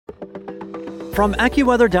From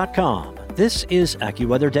AccuWeather.com, this is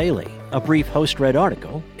AccuWeather Daily, a brief host-read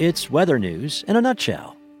article. It's weather news in a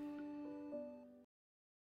nutshell.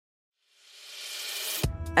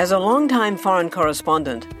 As a longtime foreign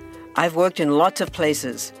correspondent, I've worked in lots of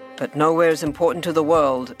places, but nowhere as important to the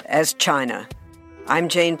world as China. I'm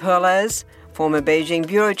Jane Perlez, former Beijing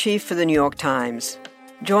bureau chief for the New York Times.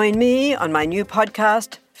 Join me on my new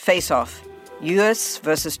podcast, Face Off, U.S.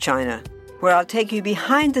 versus China, where I'll take you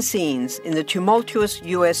behind the scenes in the tumultuous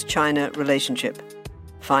U.S.-China relationship.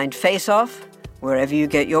 Find Face Off wherever you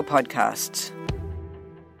get your podcasts.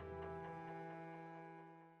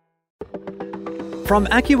 From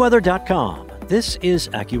AccuWeather.com, this is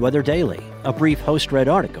AccuWeather Daily, a brief host-read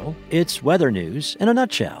article. It's weather news in a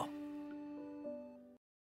nutshell.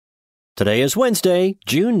 Today is Wednesday,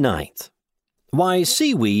 June 9th. Why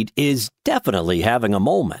Seaweed is Definitely Having a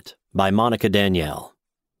Moment by Monica Danielle.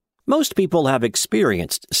 Most people have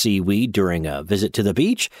experienced seaweed during a visit to the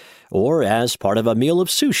beach or as part of a meal of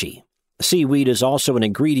sushi. Seaweed is also an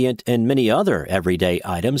ingredient in many other everyday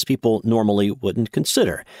items people normally wouldn't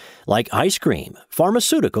consider, like ice cream,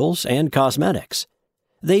 pharmaceuticals, and cosmetics.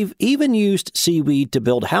 They've even used seaweed to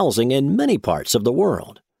build housing in many parts of the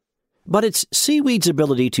world. But it's seaweed's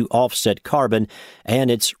ability to offset carbon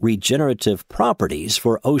and its regenerative properties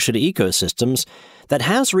for ocean ecosystems that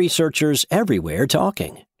has researchers everywhere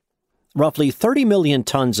talking. Roughly 30 million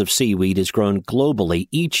tons of seaweed is grown globally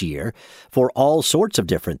each year for all sorts of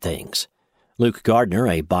different things. Luke Gardner,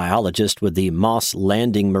 a biologist with the Moss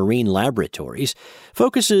Landing Marine Laboratories,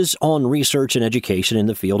 focuses on research and education in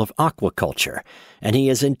the field of aquaculture, and he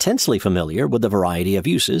is intensely familiar with the variety of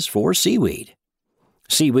uses for seaweed.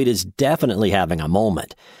 Seaweed is definitely having a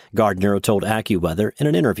moment, Gardner told AccuWeather in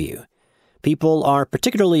an interview. People are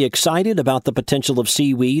particularly excited about the potential of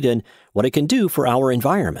seaweed and what it can do for our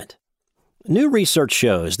environment. New research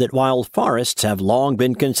shows that while forests have long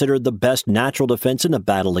been considered the best natural defense in the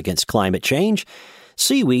battle against climate change,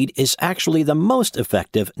 seaweed is actually the most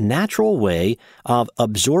effective natural way of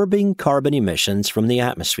absorbing carbon emissions from the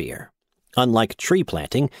atmosphere. Unlike tree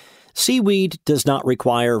planting, seaweed does not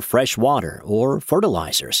require fresh water or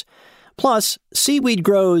fertilizers. Plus, seaweed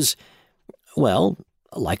grows, well,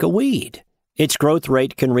 like a weed. Its growth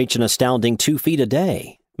rate can reach an astounding 2 feet a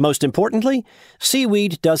day. Most importantly,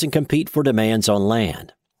 seaweed doesn't compete for demands on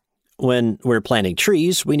land. When we're planting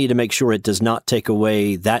trees, we need to make sure it does not take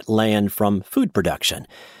away that land from food production.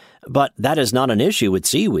 But that is not an issue with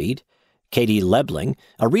seaweed. Katie Lebling,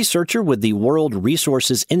 a researcher with the World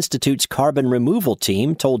Resources Institute's carbon removal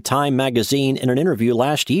team, told Time magazine in an interview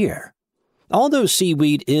last year. Although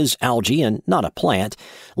seaweed is algae and not a plant,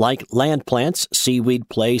 like land plants, seaweed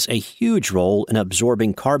plays a huge role in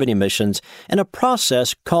absorbing carbon emissions in a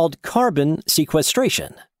process called carbon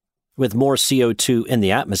sequestration. With more CO2 in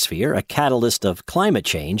the atmosphere, a catalyst of climate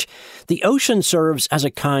change, the ocean serves as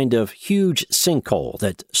a kind of huge sinkhole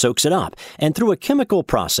that soaks it up and through a chemical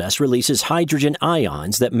process releases hydrogen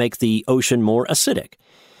ions that make the ocean more acidic.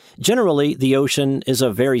 Generally, the ocean is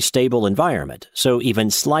a very stable environment, so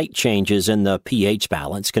even slight changes in the pH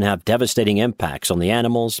balance can have devastating impacts on the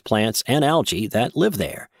animals, plants, and algae that live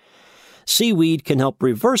there. Seaweed can help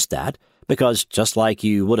reverse that because, just like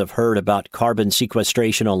you would have heard about carbon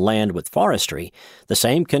sequestration on land with forestry, the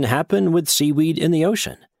same can happen with seaweed in the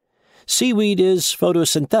ocean. Seaweed is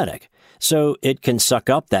photosynthetic, so it can suck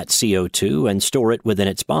up that CO2 and store it within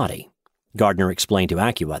its body, Gardner explained to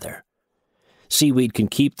AccuWeather. Seaweed can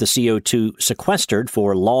keep the CO2 sequestered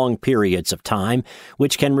for long periods of time,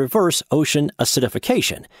 which can reverse ocean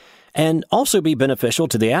acidification, and also be beneficial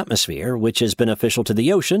to the atmosphere, which is beneficial to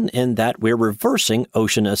the ocean in that we're reversing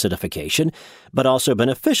ocean acidification, but also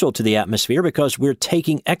beneficial to the atmosphere because we're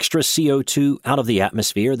taking extra CO2 out of the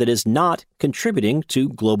atmosphere that is not contributing to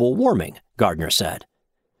global warming, Gardner said.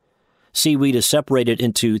 Seaweed is separated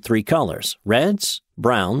into 3 colors: reds,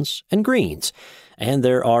 browns, and greens, and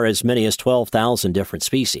there are as many as 12,000 different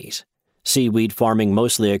species. Seaweed farming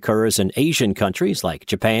mostly occurs in Asian countries like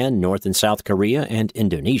Japan, North and South Korea, and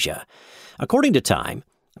Indonesia. According to Time,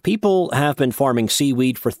 people have been farming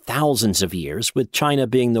seaweed for thousands of years, with China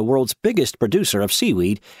being the world's biggest producer of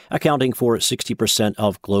seaweed, accounting for 60%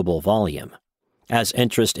 of global volume. As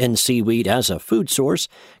interest in seaweed as a food source,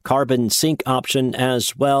 carbon sink option,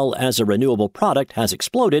 as well as a renewable product has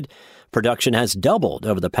exploded, production has doubled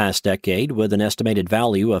over the past decade with an estimated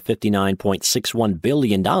value of $59.61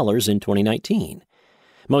 billion in 2019.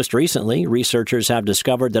 Most recently, researchers have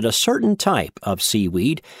discovered that a certain type of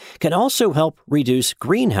seaweed can also help reduce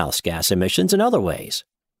greenhouse gas emissions in other ways.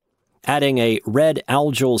 Adding a red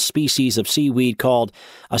algal species of seaweed called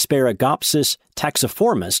Asparagopsis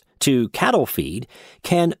taxiformis to cattle feed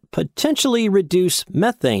can potentially reduce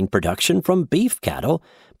methane production from beef cattle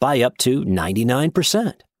by up to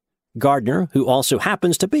 99%. Gardner, who also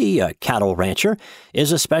happens to be a cattle rancher,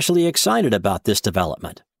 is especially excited about this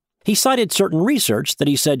development. He cited certain research that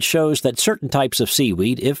he said shows that certain types of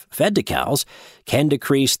seaweed, if fed to cows, can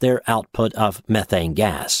decrease their output of methane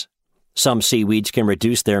gas. Some seaweeds can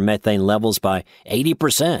reduce their methane levels by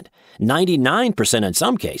 80%, 99% in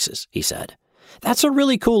some cases, he said. That's a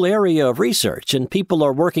really cool area of research, and people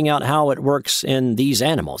are working out how it works in these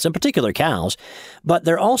animals, in particular cows, but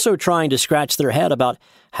they're also trying to scratch their head about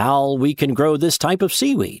how we can grow this type of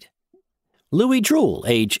seaweed. Louis Droul,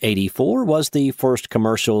 age 84, was the first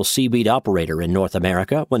commercial seaweed operator in North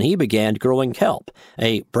America when he began growing kelp,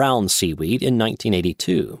 a brown seaweed, in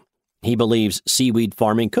 1982. He believes seaweed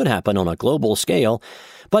farming could happen on a global scale,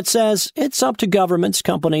 but says it's up to governments,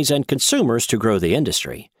 companies, and consumers to grow the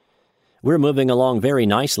industry. We're moving along very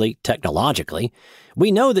nicely technologically.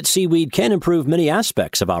 We know that seaweed can improve many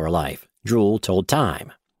aspects of our life, Droul told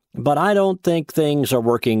Time. But I don't think things are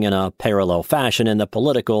working in a parallel fashion in the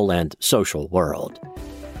political and social world.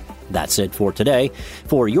 That's it for today.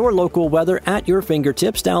 For your local weather at your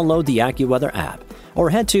fingertips, download the AccuWeather app or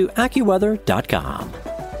head to AccuWeather.com.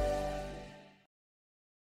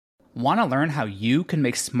 Want to learn how you can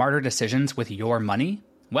make smarter decisions with your money?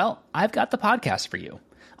 Well, I've got the podcast for you.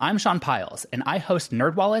 I'm Sean Piles, and I host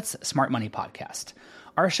NerdWallet's Smart Money Podcast.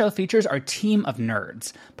 Our show features our team of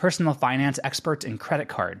nerds, personal finance experts in credit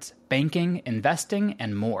cards, banking, investing,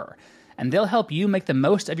 and more. And they'll help you make the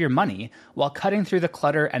most of your money while cutting through the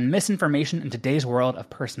clutter and misinformation in today's world of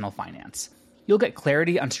personal finance. You'll get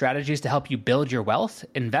clarity on strategies to help you build your wealth,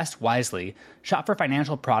 invest wisely, shop for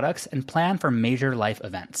financial products, and plan for major life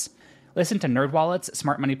events. Listen to NerdWallet's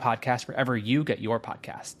Smart Money Podcast wherever you get your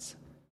podcasts.